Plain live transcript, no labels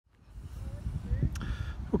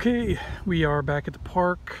Okay, we are back at the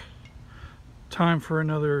park. Time for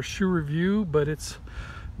another shoe review, but it's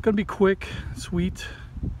gonna be quick, sweet.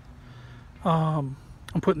 I'm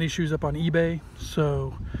putting these shoes up on eBay,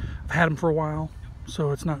 so I've had them for a while, so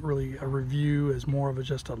it's not really a review, it's more of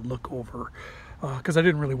just a look over, because I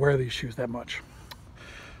didn't really wear these shoes that much.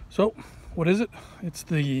 So, what is it? It's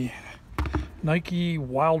the Nike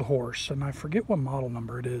Wildhorse, and I forget what model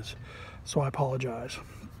number it is, so I apologize.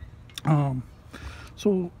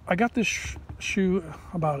 So I got this shoe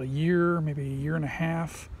about a year, maybe a year and a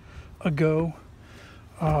half ago.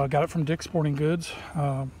 Got it from Dick's Sporting Goods.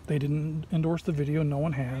 They didn't endorse the video, no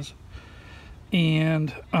one has.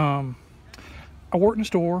 And I wore it in a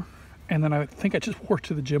store, and then I think I just wore it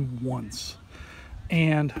to the gym once.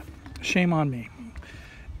 And shame on me.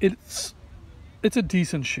 It's a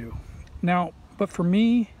decent shoe. Now, but for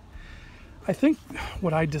me, I think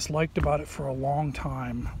what I disliked about it for a long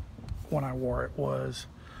time when I wore it was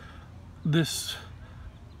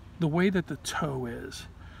the way that the toe is,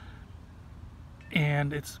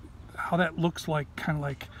 and it's how that looks like kind of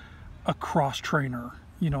like a cross trainer,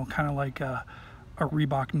 you know, kind of like a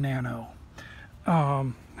Reebok Nano,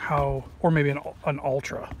 or maybe an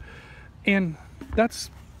Ultra, and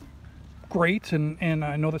that's great, and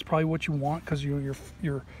I know that's probably what you want, because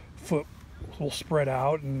your foot will spread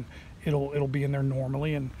out and it'll be in there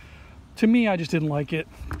normally. And to me, I just didn't like it.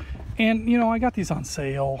 And you know, I got these on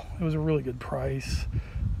sale. It was a really good price.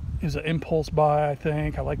 It was an impulse buy, I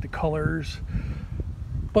think. I like the colors,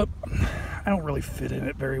 but I don't really fit in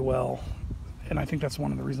it very well, and I think that's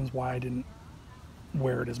one of the reasons why I didn't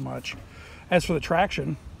wear it as much. As for the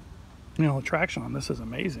traction, you know, the traction on this is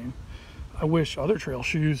amazing. I wish other trail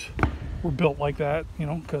shoes were built like that, you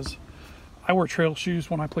know, because I wear trail shoes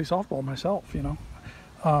when I play softball myself, you know.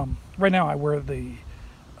 Right now I wear the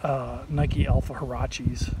Nike Alpha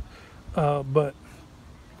Huaraches, but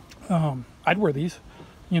I'd wear these,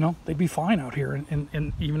 you know, they'd be fine out here,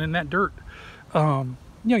 and even in that dirt. You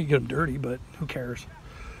know, you get them dirty, but who cares?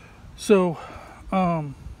 So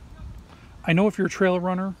I know if you're a trail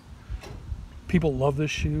runner, people love this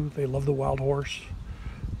shoe. They love the Wildhorse.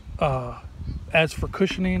 As for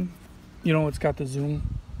cushioning, you know, it's got the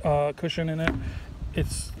Zoom cushion in it.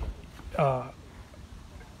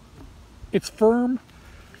 It's firm,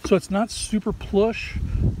 so it's not super plush.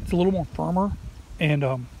 It's a little more firmer, and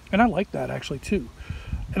I like that actually too.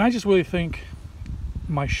 And I just really think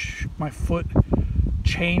my foot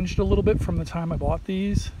changed a little bit from the time I bought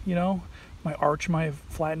these. You know, my arch might have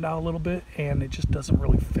flattened out a little bit, and it just doesn't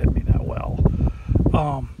really fit me that well.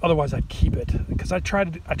 Otherwise, I'd keep it, because I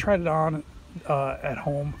tried it on at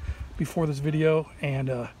home before this video,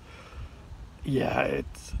 and yeah,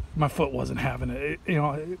 my foot wasn't having it. You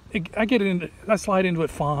know, I slide into it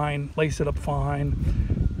fine, lace it up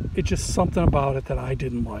fine. It's just something about it that I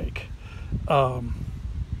didn't like.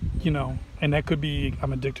 You know, and that could be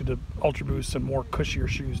I'm addicted to Ultra Boosts and more cushier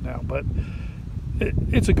shoes now, but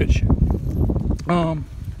it's a good shoe.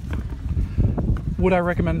 Would I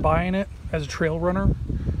recommend buying it as a trail runner?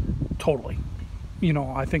 Totally. You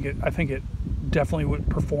know, I think it definitely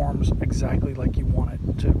performs exactly like you want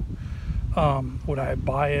it to. Would I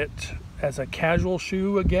buy it as a casual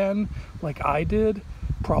shoe again, like I did?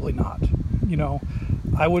 Probably not. You know,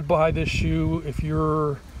 I would buy this shoe if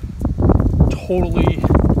you're totally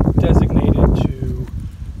designated to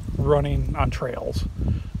running on trails.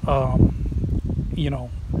 You know,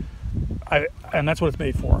 and that's what it's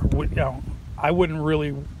made for. You know, I wouldn't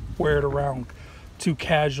really wear it around too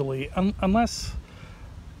casually, unless,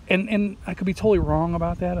 and I could be totally wrong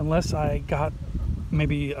about that, unless I got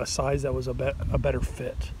maybe a size that was a better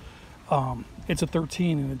fit. It's a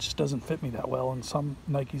 13, and it just doesn't fit me that well, and some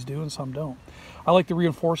Nikes do and some don't. I like the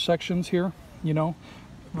reinforced sections here, you know,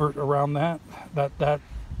 around that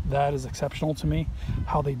is exceptional to me,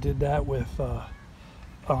 how they did that with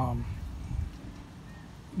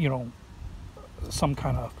you know, some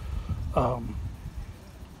kind of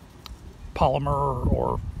polymer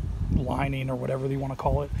or lining or whatever you want to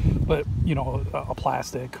call it, but you know, a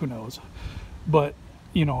plastic, who knows. But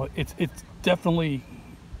you know, it definitely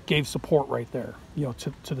gave support right there, you know,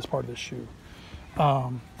 to this part of the shoe.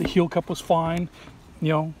 The heel cup was fine. You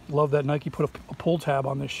know, love that Nike put a pull tab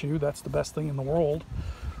on this shoe. That's the best thing in the world.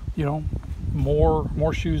 You know,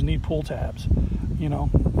 more shoes need pull tabs. You know,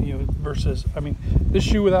 versus, I mean, this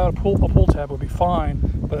shoe without a pull tab would be fine,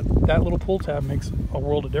 but that little pull tab makes a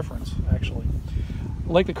world of difference, actually.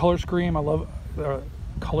 I like the color scheme. I love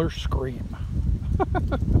color scheme.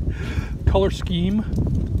 Color scheme.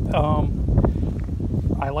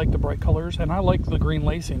 I like the bright colors, and I like the green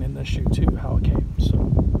lacing in this shoe too, how it came.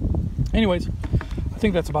 So anyways, I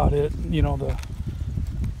think that's about it. You know,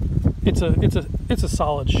 it's a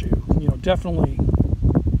solid shoe. You know, definitely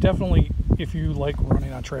if you like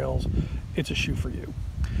running on trails, it's a shoe for you.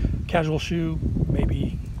 Casual shoe,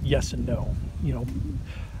 maybe yes and no. You know,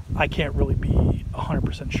 I can't really be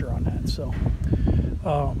 100% sure on that. So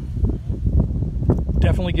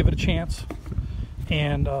definitely give it a chance,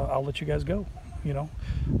 and I'll let you guys go. You know,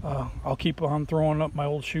 I'll keep on throwing up my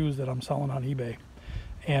old shoes that I'm selling on eBay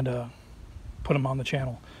and put them on the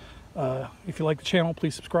channel. If you like the channel,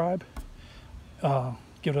 please subscribe.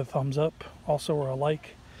 Give it a thumbs up also, or a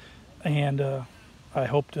like, and I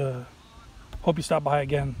hope you stop by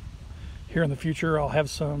again here in the future. I'll have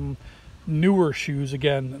some newer shoes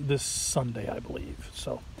again this Sunday, I believe.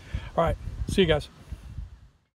 So all right, see you guys.